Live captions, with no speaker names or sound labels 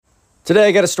Today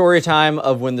I got a story time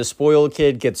of when the spoiled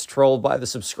kid gets trolled by the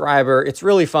subscriber. It's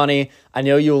really funny. I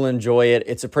know you'll enjoy it.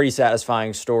 It's a pretty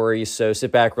satisfying story, so sit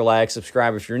back, relax,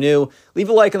 subscribe if you're new, leave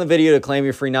a like on the video to claim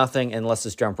your free nothing, and let's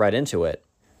just jump right into it.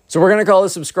 So we're going to call the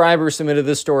subscriber who submitted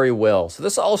this story Will. So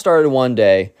this all started one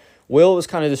day. Will was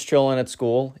kind of just chilling at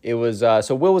school. It was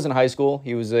so Will was in high school.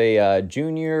 He was a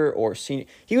junior or senior.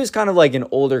 He was kind of like an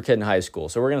older kid in high school.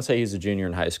 So we're going to say he's a junior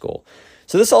in high school.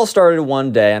 So this all started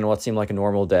one day on what seemed like a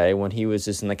normal day when he was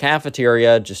just in the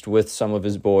cafeteria just with some of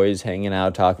his boys hanging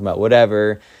out, talking about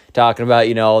whatever, talking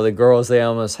about, all the girls they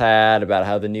almost had, about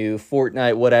how the new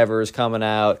Fortnite whatever is coming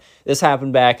out. This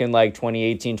happened back in like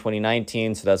 2018,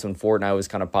 2019, so that's when Fortnite was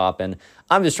kind of popping.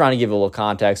 I'm just trying to give a little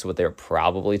context of what they're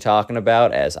probably talking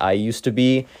about, as I used to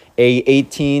be a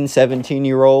 18,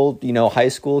 17-year-old, high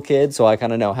school kid, so I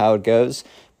kind of know how it goes.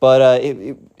 But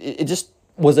it just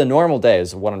was a normal day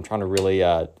is what I'm trying to really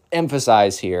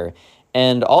emphasize here.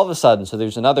 And all of a sudden, so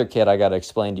there's another kid I got to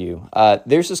explain to you.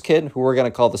 There's this kid who we're going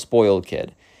to call the spoiled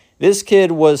kid. This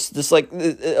kid was this like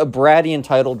a bratty,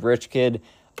 entitled rich kid.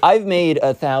 I've made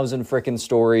 1,000 frickin'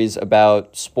 stories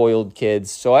about spoiled kids,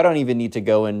 so I don't even need to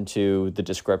go into the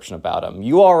description about him.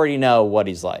 You already know what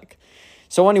he's like.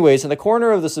 So anyways, in the corner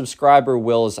of the subscriber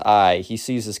Will's eye, he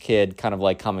sees this kid kind of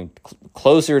like coming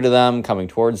closer to them, coming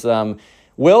towards them.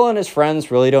 Will and his friends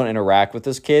really don't interact with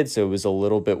this kid, so it was a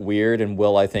little bit weird, and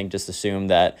Will, I think, just assumed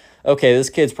that, okay, this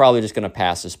kid's probably just going to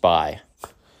pass us by.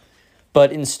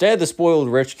 But instead, the spoiled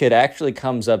rich kid actually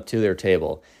comes up to their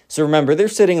table. So remember, they're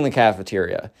sitting in the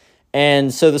cafeteria,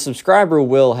 and so the subscriber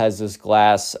Will has this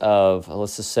glass of,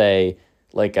 let's just say,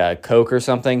 like a Coke or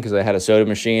something, because they had a soda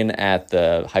machine at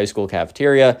the high school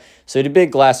cafeteria. So he had a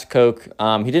big glass of Coke.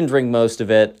 He didn't drink most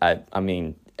of it.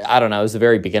 I don't know, it was the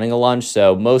very beginning of lunch,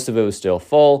 so most of it was still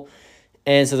full.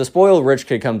 And so the spoiled rich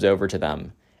kid comes over to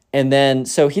them. And then,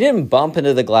 so he didn't bump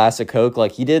into the glass of Coke,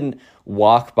 like he didn't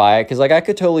walk by it, because like I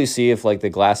could totally see if like the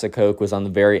glass of Coke was on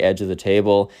the very edge of the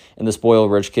table and the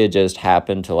spoiled rich kid just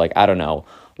happened to like, I don't know,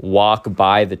 walk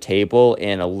by the table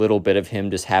and a little bit of him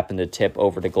just happened to tip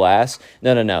over the glass.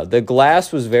 No. The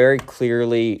glass was very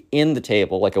clearly in the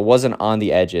table, like it wasn't on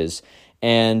the edges.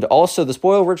 And also, the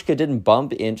spoiled rich kid didn't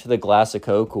bump into the glass of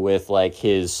Coke with, like,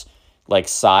 his, like,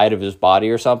 side of his body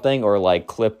or something, or, like,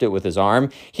 clipped it with his arm.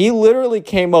 He literally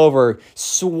came over,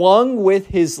 swung with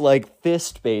his, like,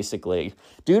 fist, basically.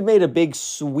 Dude made a big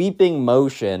sweeping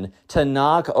motion to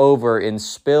knock over and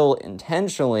spill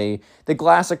intentionally the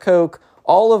glass of Coke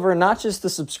all over not just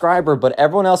the subscriber, but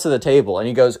everyone else at the table. And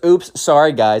he goes, oops,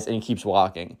 sorry, guys, and he keeps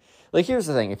walking. Like, here's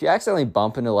the thing. If you accidentally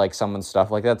bump into, like, someone's stuff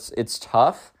like that, it's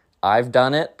tough. I've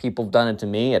done it. People have done it to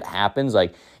me. It happens.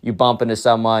 Like, you bump into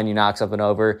someone, you knock something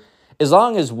over. As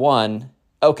long as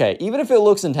even if it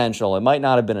looks intentional, it might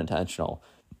not have been intentional.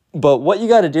 But what you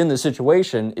got to do in this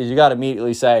situation is you got to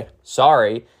immediately say,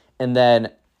 sorry, and then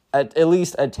at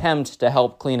least attempt to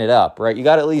help clean it up, right? You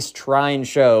got to at least try and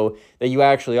show that you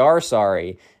actually are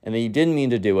sorry and that you didn't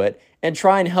mean to do it, and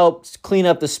try and help clean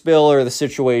up the spill or the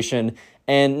situation.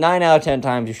 And 9 out of 10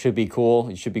 times you should be cool.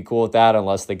 You should be cool with that,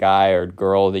 unless the guy or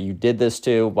girl that you did this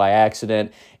to by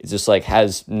accident is just like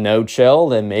has no chill,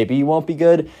 then maybe you won't be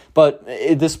good. But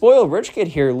the spoiled rich kid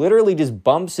here literally just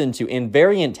bumps into, and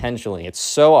very intentionally, it's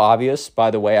so obvious,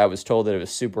 by the way, I was told that it was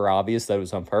super obvious that it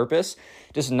was on purpose,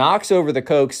 just knocks over the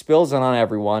Coke, spills it on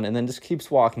everyone, and then just keeps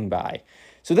walking by.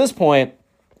 So at this point,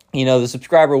 the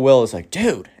subscriber Will is like,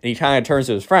 dude, and he kind of turns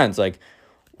to his friends like,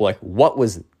 what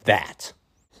was that?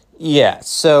 Yeah,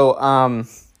 so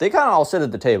they kind of all sit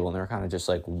at the table, and they're kind of just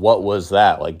like, what was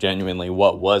that? Like, genuinely,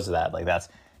 what was that? Like, that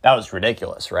was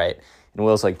ridiculous, right? And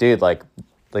Will's like, dude, like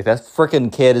that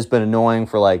freaking kid has been annoying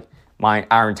for, like,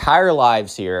 our entire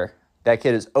lives here. That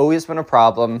kid has always been a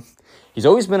problem. He's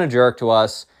always been a jerk to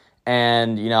us,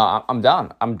 and, I'm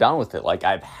done. I'm done with it. Like,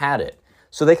 I've had it.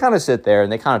 So they kind of sit there,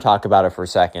 and they kind of talk about it for a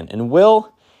second, and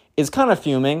Will is kind of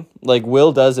fuming. Like,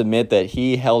 Will does admit that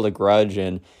he held a grudge,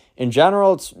 and in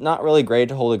general, it's not really great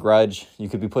to hold a grudge. You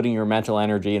could be putting your mental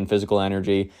energy and physical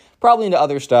energy probably into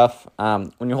other stuff.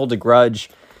 When you hold a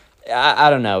grudge, I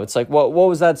don't know. It's like, what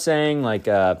was that saying? Like,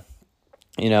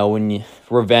 when you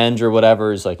revenge or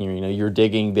whatever is like, you're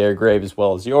digging their grave as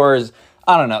well as yours.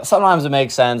 I don't know. Sometimes it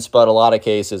makes sense, but a lot of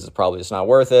cases, it's probably just not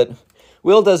worth it.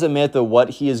 Will does admit that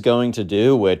what he is going to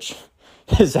do, which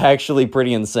is actually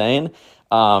pretty insane.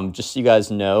 Just so you guys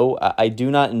know, I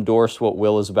do not endorse what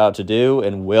Will is about to do,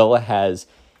 and Will has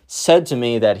said to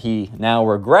me that he now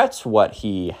regrets what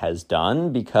he has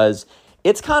done because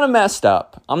it's kind of messed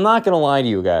up. I'm not going to lie to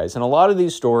you guys. And a lot of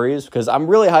these stories, because I'm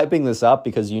really hyping this up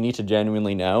because you need to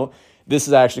genuinely know, this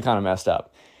is actually kind of messed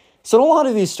up. So in a lot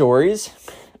of these stories,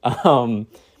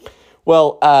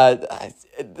 Well, a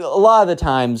lot of the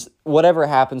times, whatever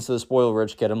happens to the spoiled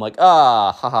rich kid, I'm like,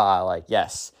 haha, like,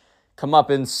 yes, come up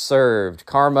and served.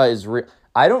 Karma is real.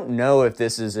 I don't know if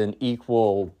this is I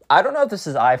don't know if this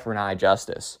is eye for an eye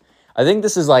justice. I think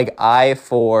this is like eye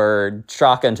for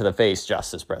shotgun to the face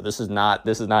justice, bro. This is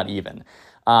not even.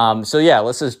 So yeah,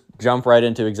 let's just jump right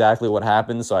into exactly what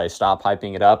happens. So I stop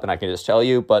hyping it up and I can just tell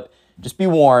you, but just be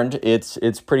warned, it's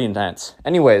pretty intense.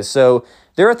 Anyways, so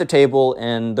they're at the table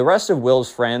and the rest of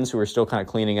Will's friends who are still kind of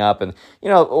cleaning up, and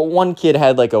one kid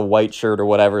had like a white shirt or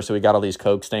whatever, so he got all these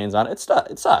Coke stains on it.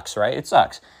 It sucks, right? It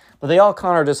sucks. But they all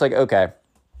kind of are just like, okay,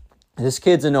 this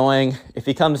kid's annoying. If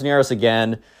he comes near us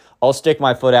again, I'll stick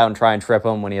my foot out and try and trip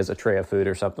him when he has a tray of food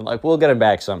or something. Like, we'll get him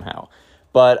back somehow.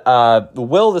 But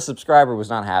Will, the subscriber, was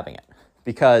not having it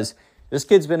because this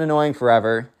kid's been annoying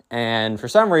forever, and for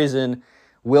some reason,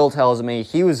 Will tells me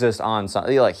he was just on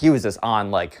something. Like, he was just on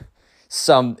like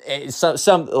some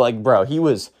like, bro. He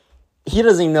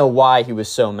doesn't even know why he was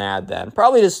so mad then.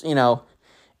 Probably just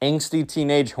angsty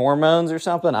teenage hormones or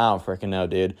something. I don't freaking know,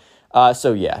 dude.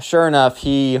 So yeah, sure enough,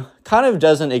 he kind of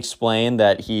doesn't explain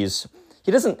that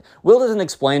Will doesn't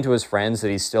explain to his friends that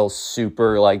he's still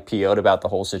super like PO'd about the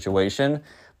whole situation,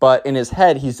 but in his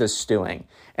head, he's just stewing.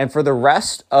 And for the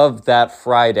rest of that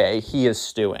Friday, he is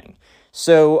stewing.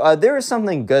 So there is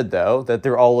something good, though, that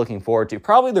they're all looking forward to.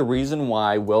 Probably the reason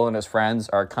why Will and his friends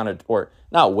are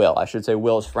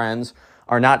Will's friends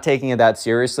are not taking it that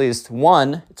seriously is,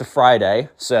 one, it's a Friday,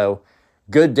 so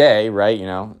good day, right?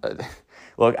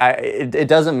 Look, it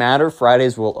doesn't matter.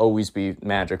 Fridays will always be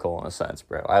magical in a sense,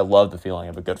 bro. I love the feeling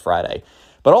of a good Friday.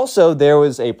 But also, there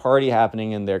was a party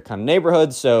happening in their kind of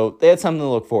neighborhood, so they had something to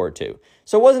look forward to.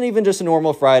 So it wasn't even just a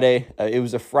normal Friday. It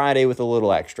was a Friday with a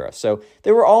little extra. So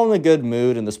they were all in a good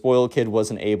mood, and the spoiled kid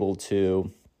wasn't able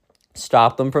to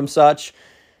stop them from such.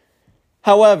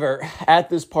 However,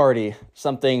 at this party,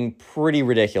 something pretty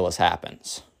ridiculous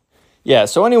happens. Yeah,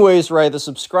 so anyways, right, the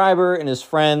subscriber and his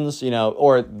friends,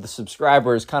 or the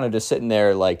subscriber is kind of just sitting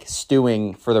there, like,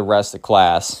 stewing for the rest of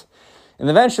class. And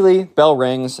eventually, bell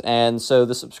rings, and so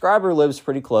the subscriber lives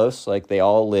pretty close. Like, they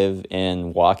all live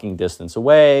in walking distance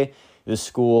away. The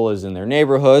school is in their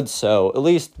neighborhood, so at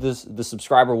least the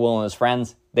subscriber, Will, and his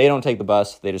friends, they don't take the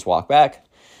bus. They just walk back.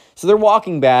 So they're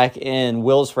walking back, and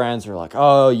Will's friends are like,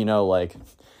 oh, like,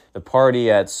 the party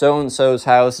at so-and-so's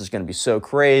house is going to be so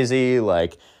crazy.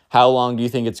 Like, how long do you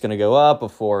think it's going to go up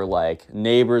before, like,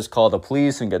 neighbors call the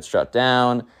police and get shut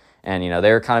down? And,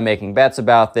 they were kind of making bets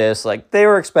about this. Like, they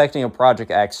were expecting a Project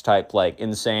X type, like,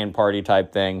 insane party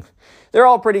type thing. They're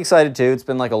all pretty excited, too. It's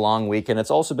been, like, a long weekend.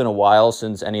 It's also been a while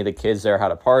since any of the kids there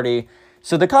had a party.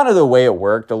 So the way it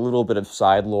worked, a little bit of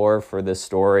side lore for this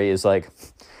story is, like,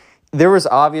 there was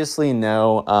obviously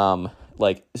no,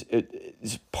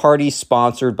 party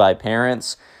sponsored by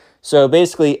parents. So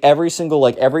basically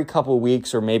every couple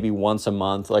weeks or maybe once a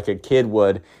month, like, a kid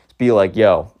would be like,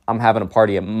 yo, I'm having a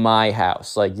party at my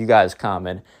house. Like, you guys come.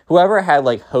 And whoever had,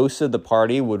 like, hosted the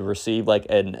party would receive, like,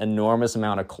 an enormous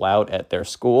amount of clout at their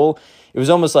school. It was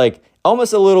almost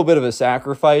a little bit of a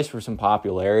sacrifice for some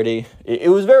popularity. It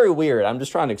was very weird. I'm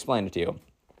just trying to explain it to you.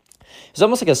 It's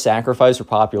almost like a sacrifice for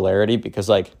popularity because,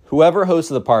 like, whoever hosted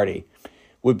the party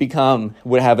would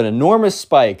have an enormous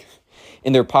spike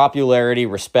in their popularity,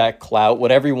 respect, clout,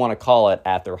 whatever you want to call it,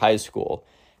 at their high school.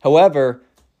 However,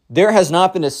 there has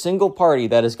not been a single party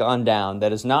that has gone down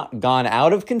that has not gone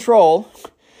out of control,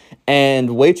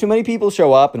 and way too many people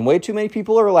show up and way too many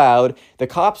people are allowed. The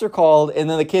cops are called, and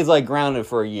then the kid's, like, grounded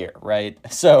for a year, right?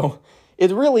 So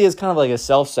it really is kind of like a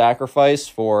self-sacrifice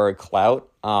for clout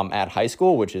at high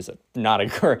school, which is not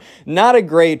a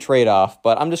great trade-off,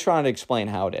 but I'm just trying to explain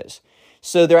how it is.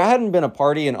 So there hadn't been a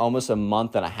party in almost a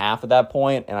month and a half at that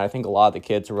point, and I think a lot of the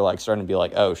kids were, like, starting to be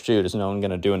like, oh, shoot, is no one going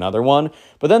to do another one?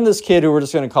 But then this kid who we're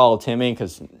just going to call Timmy,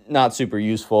 because not super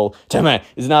useful. Timmy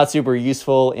is not super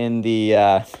useful in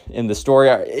the story.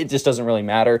 It just doesn't really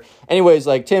matter. Anyways,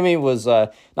 like, Timmy was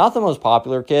not the most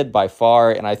popular kid by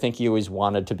far, and I think he always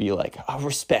wanted to be, like,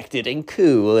 respected and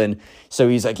cool. And so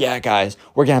he's like, yeah, guys,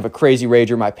 we're going to have a crazy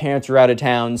rager. My parents are out of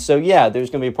town. So, yeah,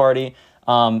 there's going to be a party.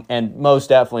 And most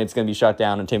definitely it's going to be shut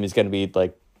down and Timmy's going to be,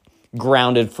 like,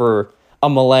 grounded for a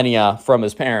millennia from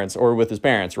his parents or with his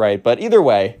parents, right? But either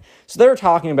way, so they were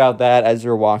talking about that as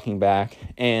they're walking back,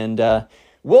 and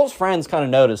Will's friends kind of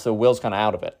notice that Will's kind of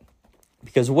out of it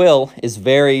because Will is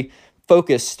very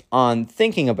focused on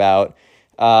thinking about,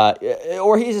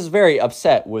 or he's just very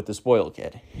upset with the spoiled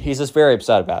kid. He's just very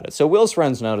upset about it. So Will's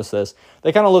friends notice this.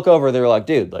 They kind of look over. They're like,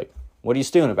 dude, like, what are you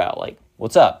stewing about? Like,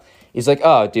 what's up? He's like,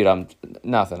 oh, dude, I'm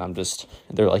nothing.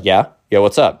 They're like, yeah,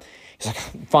 what's up? He's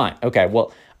like, fine. Okay,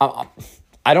 well,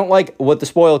 I don't like what the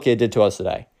spoiled kid did to us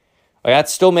today. Like,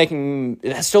 that's still making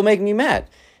me mad.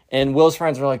 And Will's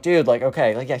friends were like, dude, like,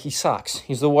 okay, like, yeah, he sucks.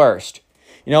 He's the worst.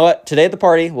 You know what? Today at the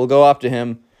party, we'll go up to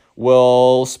him.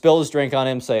 We'll spill his drink on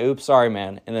him, say, oops, sorry,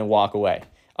 man, and then walk away.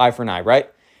 Eye for an eye, right?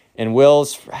 And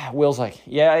Will's like,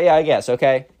 yeah, I guess.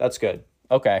 Okay, that's good.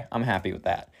 Okay, I'm happy with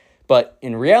that. But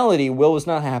in reality, Will was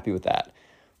not happy with that.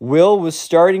 Will was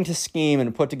starting to scheme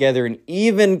and put together an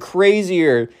even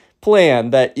crazier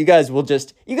plan that you guys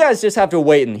just have to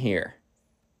wait and hear.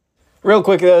 Real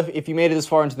quick though, if you made it this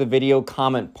far into the video,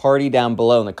 comment party down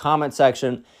below in the comment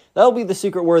section. That'll be the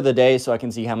secret word of the day so I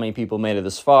can see how many people made it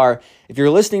this far. If you're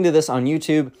listening to this on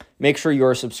YouTube, make sure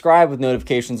you're subscribed with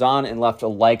notifications on and left a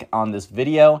like on this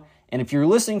video. And if you're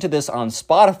listening to this on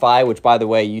Spotify, which by the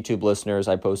way, YouTube listeners,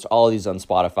 I post all of these on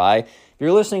Spotify. If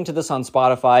you're listening to this on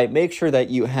Spotify, make sure that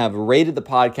you have rated the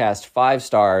podcast 5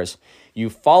 stars. You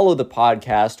follow the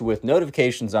podcast with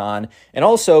notifications on, and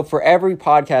also for every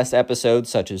podcast episode,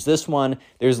 such as this one,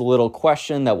 there's a little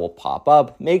question that will pop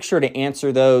up. Make sure to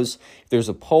answer those. If there's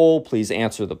a poll, please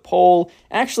answer the poll.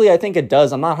 Actually, I think it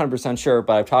does. I'm not 100% sure,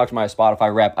 but I've talked to my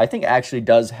Spotify rep. I think it actually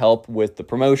does help with the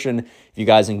promotion if you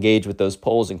guys engage with those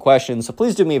polls and questions. So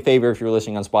please do me a favor if you're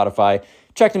listening on Spotify.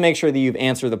 Check to make sure that you've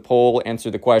answered the poll,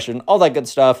 answered the question, all that good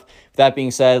stuff. With that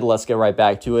being said, let's get right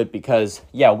back to it because,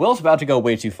 yeah, Will's about to go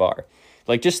way too far.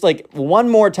 Just one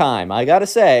more time, I gotta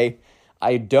say,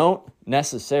 I don't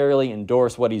necessarily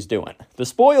endorse what he's doing. The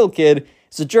spoiled kid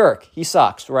is a jerk. He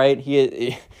sucks, right?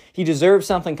 He deserves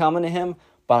something coming to him,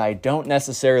 but I don't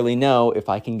necessarily know if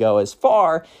I can go as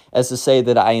far as to say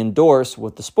that I endorse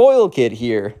what the spoiled kid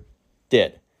here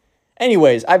did.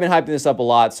 Anyways, I've been hyping this up a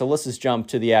lot, so let's just jump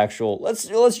to the actual,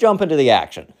 let's jump into the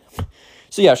action.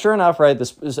 So yeah, sure enough, right,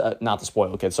 this is not the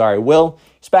spoiled kid, sorry, Will,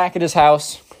 he's back at his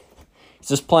house. He's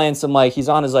just playing some, he's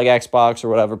on his, Xbox or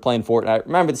whatever, playing Fortnite.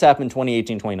 Remember, this happened in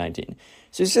 2018, 2019.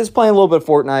 So he's just playing a little bit of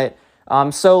Fortnite.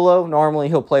 Solo, normally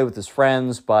he'll play with his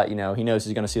friends, but, he knows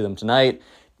he's going to see them tonight.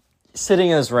 Sitting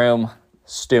in his room,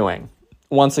 stewing.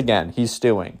 Once again, he's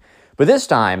stewing. But this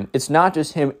time, it's not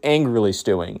just him angrily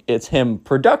stewing. It's him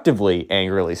productively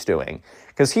angrily stewing.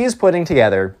 Because he's putting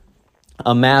together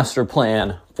a master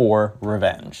plan for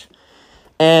revenge.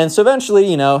 And so eventually,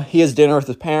 he has dinner with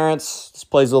his parents, just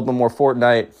plays a little bit more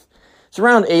Fortnite. It's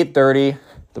around 8:30.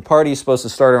 The party is supposed to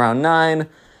start around 9,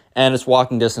 and it's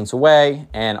walking distance away.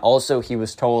 And also, he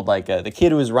was told, the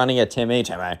kid who was running at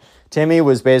Timmy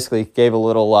was basically gave a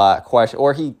little question,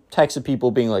 or he texted people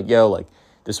being like, yo,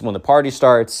 this is when the party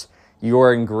starts.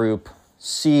 You're in group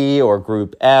C or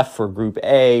group F or group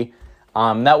A.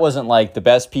 That wasn't the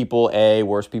best people A,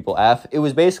 worst people F. It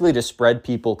was basically to spread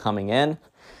people coming in,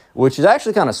 which is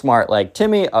actually kind of smart.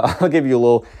 Timmy, I'll give you a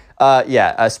little,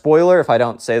 a spoiler if I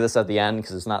don't say this at the end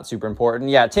because it's not super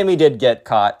important. Yeah, Timmy did get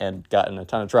caught and got in a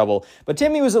ton of trouble, but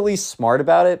Timmy was at least smart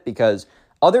about it because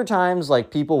other times,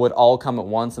 people would all come at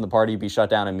once and the party would be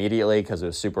shut down immediately because it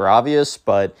was super obvious,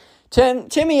 but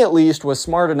Timmy at least was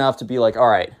smart enough to be like, all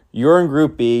right, you're in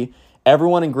Group B,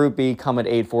 everyone in Group B come at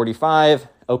 8:45,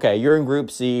 okay, you're in Group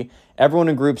C, everyone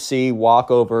in Group C walk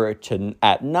over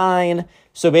at 9.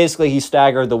 So basically, he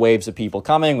staggered the waves of people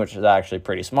coming, which is actually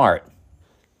pretty smart.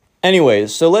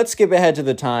 Anyways, so let's skip ahead to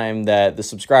the time that the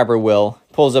subscriber Will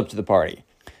pulls up to the party.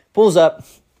 Pulls up,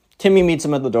 Timmy meets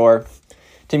him at the door.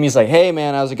 Timmy's like, hey,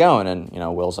 man, how's it going? And,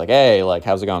 Will's like, hey,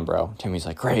 how's it going, bro? Timmy's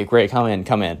like, great, come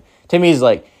in. Timmy's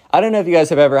like, I don't know if you guys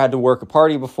have ever had to work a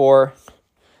party before.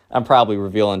 I'm probably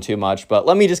revealing too much, but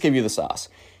let me just give you the sauce.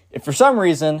 If for some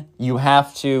reason you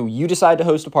decide to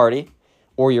host a party,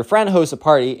 or your friend hosts a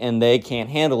party and they can't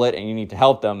handle it and you need to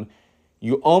help them,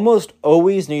 you almost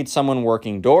always need someone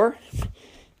working door,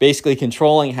 basically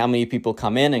controlling how many people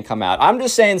come in and come out. I'm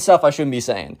just saying stuff I shouldn't be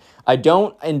saying. I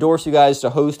don't endorse you guys to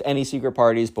host any secret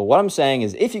parties, but what I'm saying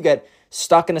is if you get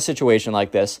stuck in a situation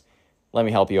like this, let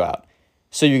me help you out.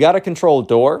 So you got to control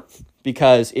door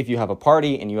because if you have a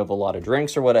party and you have a lot of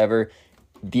drinks or whatever,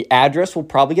 the address will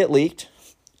probably get leaked.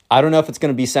 I don't know if it's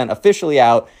going to be sent officially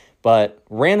out, but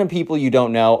random people you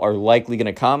don't know are likely going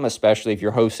to come, especially if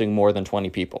you're hosting more than 20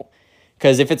 people.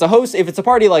 Because if it's a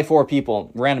party 4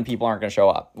 people, random people aren't going to show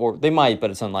up. Or they might,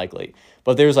 but it's unlikely.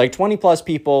 But there's 20 plus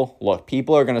people. Look,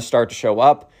 people are going to start to show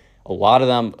up. A lot of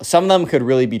them, some of them could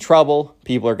really be trouble.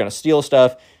 People are going to steal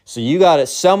stuff. So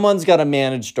someone's got to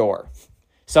manage door.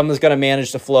 Someone's got to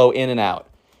manage the flow in and out.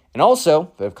 And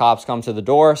also, if cops come to the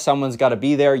door, someone's got to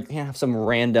be there. You can't have some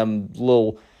random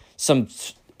some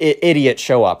idiot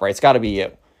show up, right? It's got to be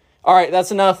you. All right,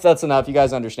 that's enough. You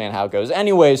guys understand how it goes.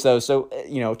 Anyways, though, so,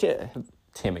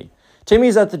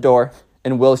 Timmy's at the door,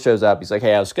 and Will shows up. He's like,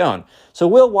 hey, how's it going? So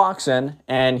Will walks in,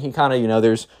 and he kind of,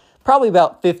 there's probably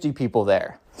about 50 people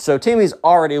there. So Timmy's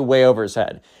already way over his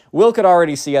head. Will could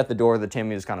already see at the door that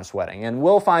Timmy was kind of sweating. And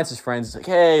Will finds his friends. He's like,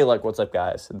 hey, like, what's up,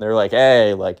 guys? And they're like,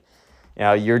 hey, like,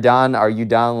 you're done. Are you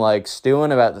done, like,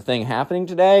 stewing about the thing happening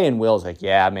today? And Will's like,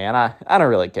 yeah, man, I don't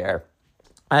really care.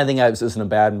 I think I was just in a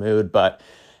bad mood, but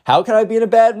how can I be in a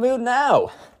bad mood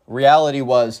now? Reality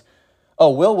was,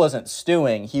 Will wasn't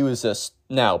stewing. He was just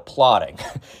now plotting.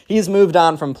 He's moved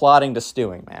on from plotting to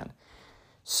stewing, man.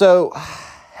 So,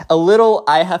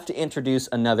 I have to introduce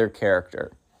another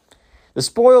character. The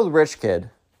spoiled rich kid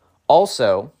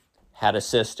also had a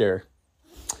sister.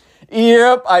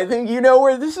 Yep, I think you know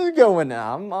where this is going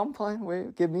now. I'm playing.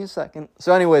 Wait, give me a second.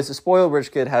 So anyways, the spoiled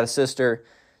rich kid had a sister.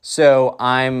 So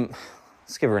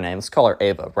let's give her a name. Let's call her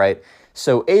Ava, right?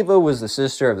 So Ava was the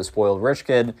sister of the spoiled rich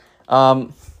kid. Ava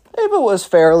was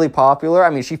fairly popular. I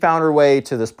mean, she found her way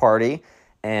to this party,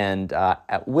 and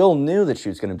Will knew that she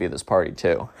was going to be at this party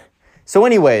too. So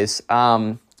anyways,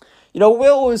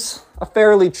 Will was a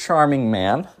fairly charming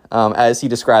man, as he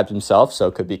described himself, so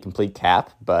it could be complete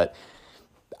cap, but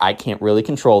I can't really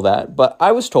control that. But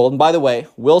I was told, and by the way,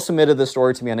 Will submitted this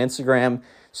story to me on Instagram,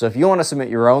 so if you want to submit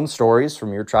your own stories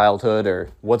from your childhood or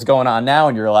what's going on now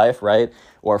in your life, right,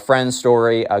 or a friend's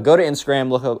story, go to Instagram,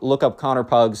 look up Connor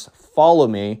Pugs, follow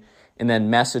me, and then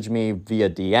message me via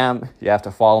DM. You have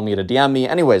to follow me to DM me.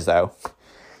 Anyways, though,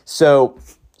 so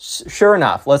sure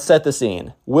enough, let's set the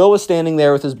scene. Will was standing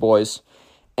there with his boys,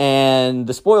 and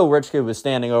the spoiled rich kid was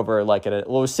standing over,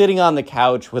 was sitting on the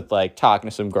couch with, talking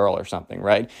to some girl or something,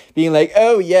 right? Being like,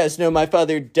 oh, yes, no, my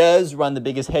father does run the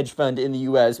biggest hedge fund in the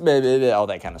U.S., blah, blah, blah, all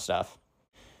that kind of stuff.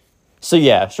 So,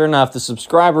 yeah, sure enough, the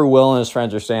subscriber, Will, and his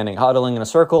friends are standing, huddling in a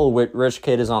circle. Rich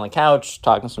kid is on the couch,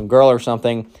 talking to some girl or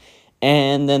something.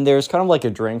 And then there's kind of like a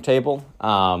drink table,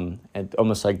 and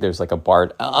almost like there's like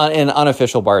an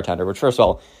unofficial bartender, which, first of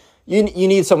all, you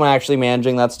need someone actually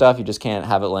managing that stuff. You just can't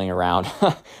have it laying around.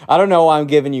 I don't know why I'm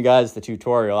giving you guys the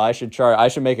tutorial. I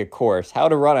should make a course. How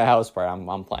to run a house party.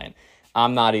 I'm playing.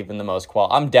 I'm not even the most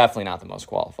I'm definitely not the most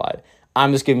qualified.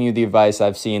 I'm just giving you the advice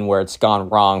I've seen where it's gone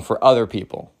wrong for other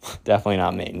people. Definitely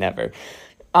not me. Never.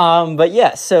 But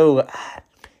yeah, so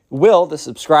Will, the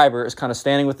subscriber, is kind of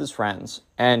standing with his friends,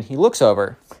 and he looks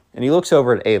over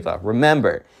at Ava.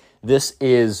 Remember, this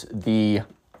is the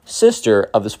sister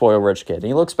of the spoiled rich kid. And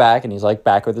he looks back, and he's like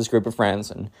back with his group of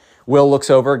friends, and Will looks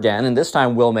over again, and this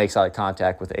time Will makes eye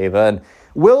contact with Ava, and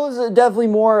Will is definitely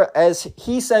more, as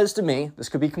he says to me, this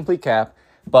could be complete cap,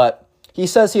 but he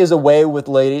says he has a way with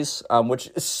ladies, which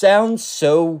sounds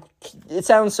so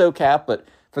cap, but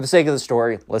for the sake of the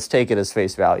story, let's take it as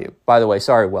face value. By the way,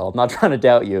 sorry, Will, I'm not trying to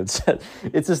doubt you.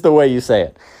 It's just the way you say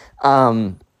it.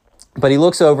 But he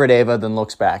looks over at Ava, then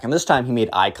looks back. And this time he made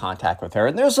eye contact with her.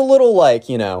 And there's a little, eye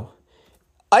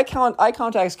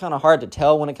contact is kind of hard to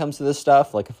tell when it comes to this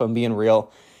stuff. Like, if I'm being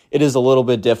real, it is a little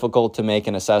bit difficult to make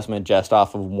an assessment just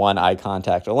off of one eye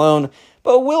contact alone.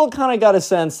 But Will kind of got a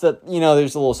sense that,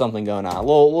 there's a little something going on. A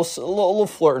little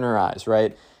flirt in her eyes,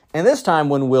 right? And this time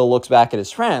when Will looks back at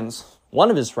his friends, one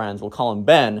of his friends, we'll call him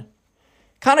Ben,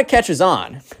 kind of catches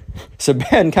on. So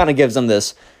Ben kind of gives him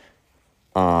this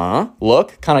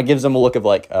look, kind of gives him a look of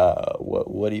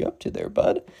what are you up to there,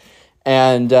 bud?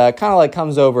 And kind of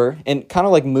comes over and kind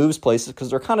of moves places because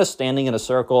they're kind of standing in a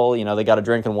circle. They got a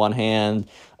drink in one hand,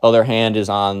 other hand is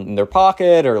on their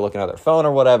pocket or looking at their phone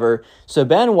or whatever. So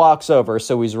Ben walks over,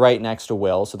 so he's right next to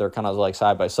Will, so they're kind of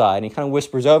side by side, and he kind of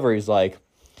whispers over, he's like,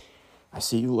 I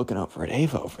see you looking over at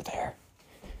Ava over there.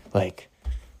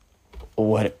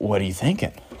 What are you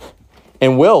thinking?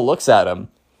 And Will looks at him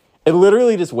and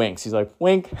literally just winks. He's like,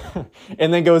 wink,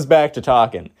 and then goes back to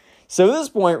talking. So at this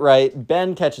point, right,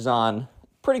 Ben catches on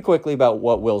pretty quickly about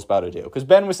what Will's about to do. Because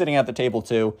Ben was sitting at the table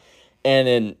too. And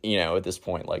then, at this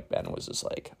point, Ben was just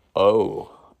like, oh,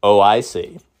 I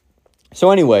see.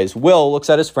 So anyways, Will looks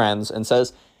at his friends and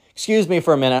says, excuse me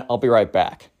for a minute, I'll be right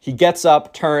back. He gets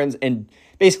up, turns, and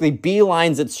basically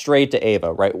beelines it straight to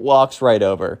Ava, right? Walks right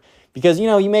over. Because,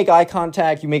 you make eye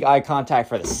contact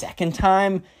for the second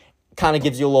time, kind of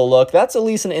gives you a little look. That's at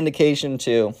least an indication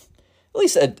to at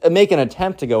least make an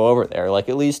attempt to go over there.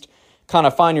 At least kind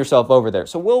of find yourself over there.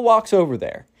 So Will walks over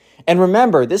there. And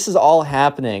remember, this is all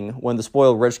happening when the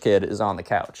spoiled rich kid is on the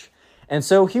couch. And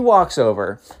so he walks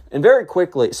over, and very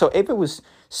quickly, so Ava was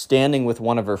standing with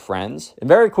one of her friends, and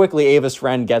very quickly Ava's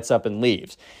friend gets up and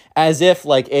leaves. As if,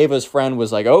 Ava's friend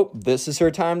was like, oh, this is her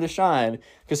time to shine.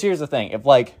 Because here's the thing,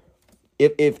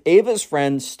 if Ava's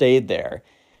friend stayed there,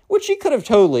 which she could have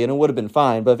totally, and it would have been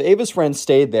fine, but if Ava's friend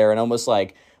stayed there and almost,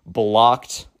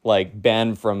 blocked,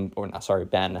 Ben from,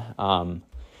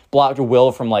 blocked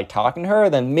Will from, talking to her,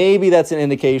 then maybe that's an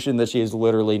indication that she is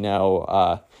literally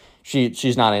now,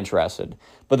 she's not interested.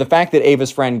 But the fact that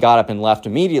Ava's friend got up and left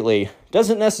immediately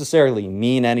doesn't necessarily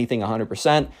mean anything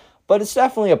 100%, but it's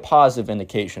definitely a positive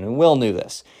indication, and Will knew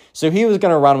this. So he was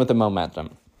going to run with the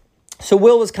momentum. So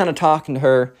Will was kind of talking to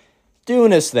her,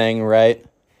 doing his thing, right?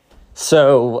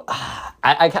 So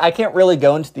I can't really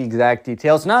go into the exact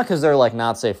details, not because they're like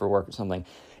not safe for work or something.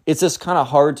 It's just kind of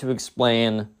hard to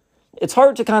explain. It's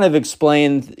hard to kind of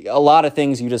explain a lot of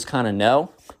things you just kind of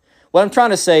know. What I'm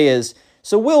trying to say is,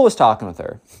 so Will was talking with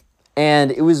her, and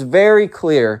it was very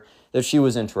clear that she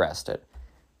was interested.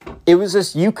 It was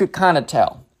just, you could kind of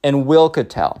tell, and Will could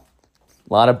tell.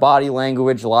 A lot of body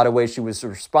language, a lot of ways she was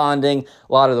responding,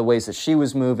 a lot of the ways that she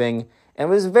was moving. And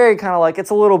it was very kind of like, it's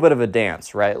a little bit of a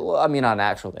dance, right? I mean, not an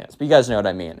actual dance, but you guys know what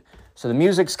I mean. So the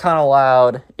music's kind of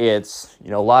loud. It's,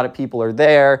 a lot of people are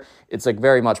there. It's like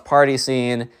very much party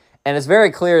scene. And it's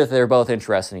very clear that they're both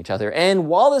interested in each other. And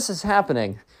while this is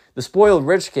happening, the spoiled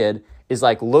rich kid is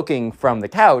like looking from the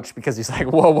couch because he's like,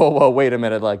 whoa, wait a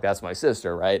minute. Like, that's my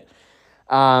sister, right?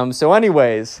 So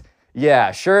anyways,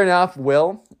 yeah, sure enough,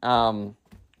 Will,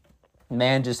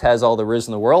 man just has all the riz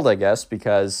in the world, I guess,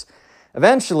 because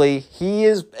eventually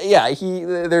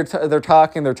they're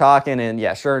talking, and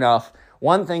yeah, sure enough,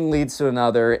 one thing leads to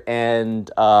another, and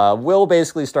Will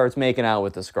basically starts making out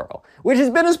with this girl, which has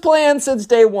been his plan since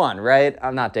day one, right?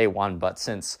 Not day one, but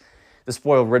since the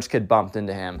spoiled rich kid bumped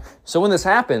into him. So when this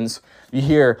happens, you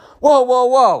hear,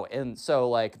 whoa, and so,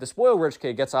 like, the spoiled rich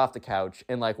kid gets off the couch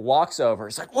and, like, walks over.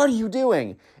 He's like, what are you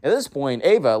doing? At this point,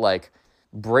 Ava, like,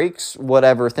 breaks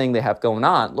whatever thing they have going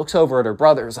on, looks over at her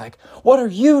brother, is like, what are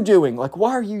you doing? Like,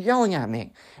 why are you yelling at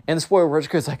me? And the spoiled rich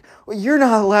kid's like, well, you're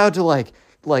not allowed to, like,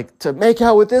 to make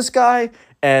out with this guy.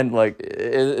 And, like,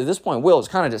 at this point, Will is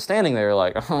kind of just standing there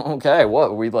like, oh, okay,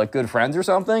 what, are we, like, good friends or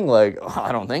something? Like, oh,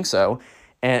 I don't think so.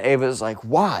 And Ava's like,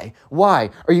 why?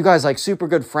 Are you guys, like, super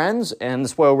good friends? And the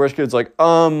spoiled rich kid's like,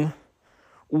 well.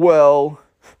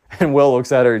 And Will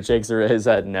looks at her and shakes his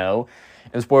head no.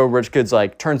 And the spoiled rich kid's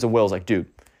like, turns to Will's like, dude,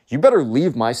 you better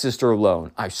leave my sister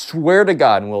alone. I swear to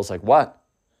God. And Will's like, what?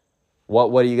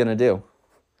 What are you going to do?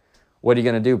 What are you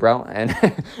going to do, bro? And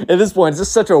at this point, it's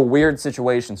just such a weird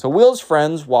situation. So Will's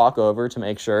friends walk over to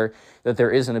make sure that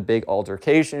there isn't a big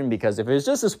altercation, because if it was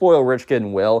just a spoiled rich kid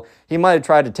and Will, he might have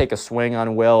tried to take a swing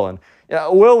on Will. And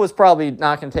Will was probably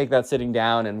not going to take that sitting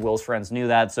down, and Will's friends knew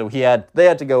that. So they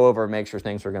had to go over and make sure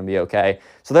things were going to be okay.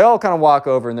 So they all kind of walk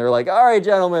over and they're like, all right,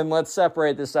 gentlemen, let's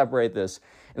separate this.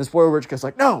 And the spoiled rich kid's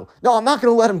like, no, I'm not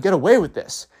going to let him get away with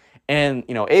this. And,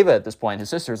 Ava at this point, his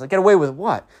sister, is like, get away with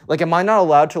what? Like, am I not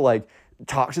allowed to, like,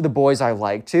 talk to the boys I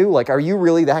like to? Like, are you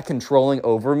really that controlling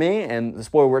over me? And the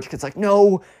spoiled rich kid's like,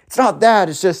 no, it's not that.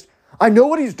 It's just, I know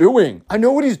what he's doing.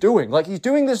 Like, he's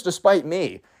doing this despite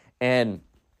me. And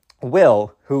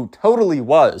Will, who totally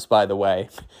was, by the way,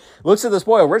 looks at the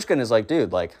spoiled rich kid and is like,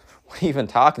 dude, like, what are you even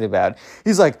talking about?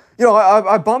 He's like,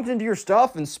 I bumped into your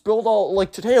stuff and spilled all,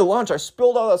 like, today at lunch, I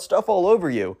spilled all that stuff all over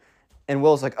you. And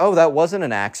Will's like, oh, that wasn't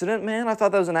an accident, man? I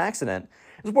thought that was an accident.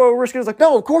 And the spoiled rich kid's like,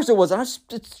 no, of course it wasn't. I was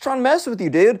just trying to mess with you,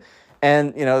 dude.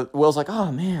 And, Will's like, oh,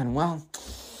 man, I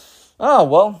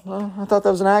thought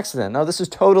that was an accident. No, this is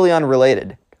totally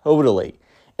unrelated. Totally.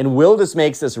 And Will just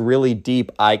makes this really deep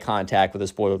eye contact with the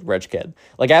spoiled rich kid.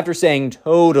 Like, after saying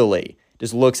totally,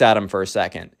 just looks at him for a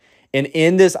second. And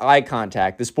in this eye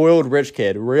contact, the spoiled rich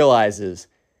kid realizes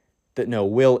that, no,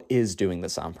 Will is doing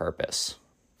this on purpose.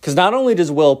 Because not only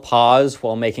does Will pause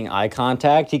while making eye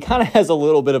contact, he kind of has a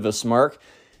little bit of a smirk.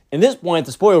 At this point,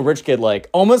 the spoiled rich kid, like,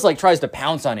 almost, like, tries to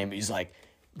pounce on him. He's like,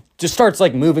 just starts,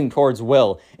 like, moving towards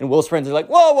Will. And Will's friends are like,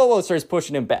 whoa, starts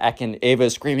pushing him back. And Ava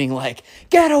is screaming, like,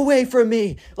 get away from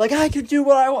me. Like, I could do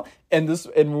what I want. And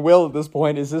Will, at this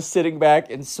point, is just sitting back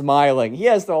and smiling. He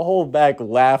has to hold back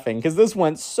laughing because this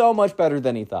went so much better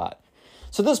than he thought.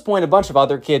 So at this point, a bunch of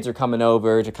other kids are coming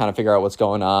over to kind of figure out what's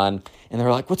going on. And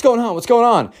they're like, what's going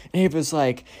on? And Ava's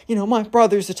like, my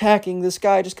brother's attacking this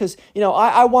guy just because,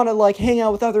 I want to, like, hang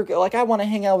out with I want to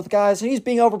hang out with guys. And he's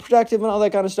being overprotective and all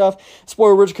that kind of stuff.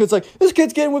 Spoiler rich kid's like, this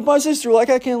kid's getting with my sister. Like,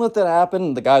 I can't let that happen.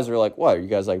 And the guys are like, what, are you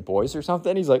guys, like, boys or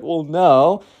something? He's like, well,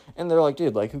 no. And they're like,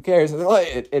 dude, like, who cares? And they're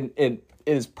like,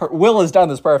 Will has done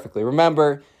this perfectly.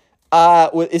 Remember,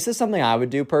 is this something I would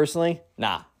do personally?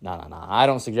 Nah. I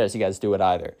don't suggest you guys do it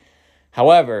either.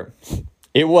 However,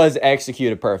 it was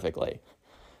executed perfectly.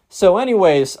 So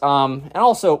anyways, and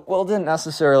also, Will didn't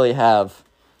necessarily have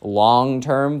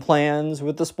long-term plans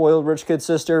with the spoiled rich kid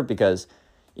sister because,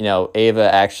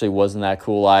 Ava actually wasn't that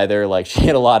cool either. Like, she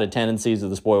had a lot of tendencies of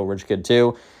the spoiled rich kid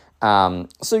too.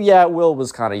 So yeah, Will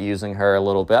was kind of using her a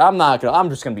little bit. I'm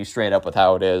just going to be straight up with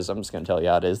how it is. I'm just going to tell you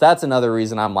how it is. That's another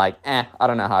reason I'm like, I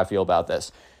don't know how I feel about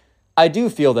this. I do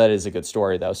feel that is a good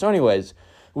story, though. So anyways,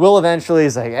 Will eventually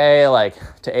is like, hey, like,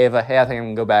 to Ava, hey, I think I'm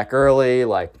going to go back early.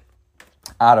 Like,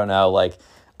 I don't know. Like,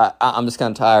 I'm just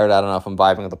kind of tired. I don't know if I'm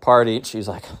vibing with the party. And she's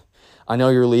like, I know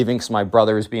you're leaving because my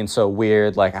brother is being so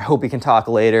weird. Like, I hope we can talk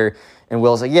later. And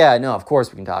Will's like, yeah, no, of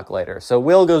course we can talk later. So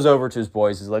Will goes over to his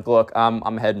boys. He's like, look,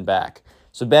 I'm heading back.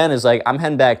 So Ben is like, I'm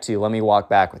heading back too. Let me walk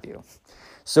back with you.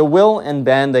 So Will and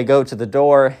Ben, they go to the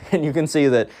door, and you can see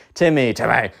that Timmy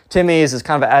is just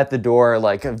kind of at the door,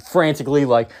 like, frantically,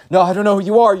 like, no, I don't know who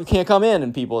you are, you can't come in,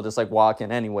 and people just, like, walk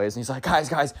in anyways, and he's like,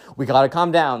 guys, we gotta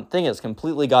calm down. Thing is,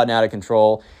 completely gotten out of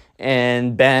control,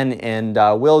 and Ben and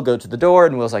Will go to the door,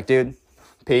 and Will's like, dude,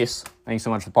 peace, thanks so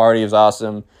much for the party, it was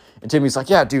awesome. And Timmy's like,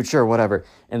 yeah, dude, sure, whatever.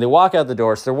 And they walk out the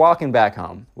door, so they're walking back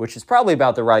home, which is probably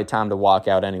about the right time to walk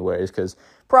out anyways, because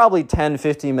probably 10,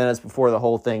 15 minutes before the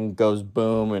whole thing goes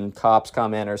boom and cops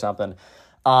come in or something.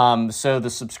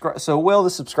 So Will, the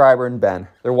subscriber, and Ben,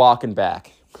 they're walking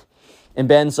back. And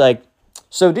Ben's like,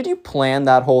 so did you plan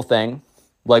that whole thing,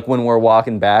 like when we're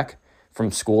walking back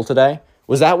from school today?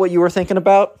 Was that what you were thinking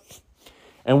about?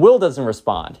 And Will doesn't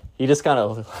respond. He just kind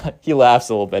of, he laughs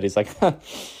a little bit. He's like,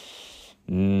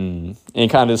 and he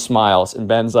kind of smiles. And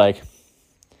Ben's like,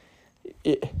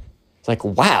 it's like,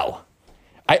 wow.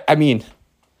 I mean,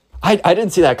 I didn't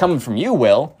see that coming from you,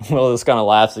 Will. Will just kind of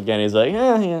laughs again. He's like,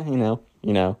 yeah, you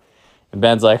know. And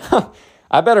Ben's like,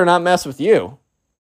 I better not mess with you.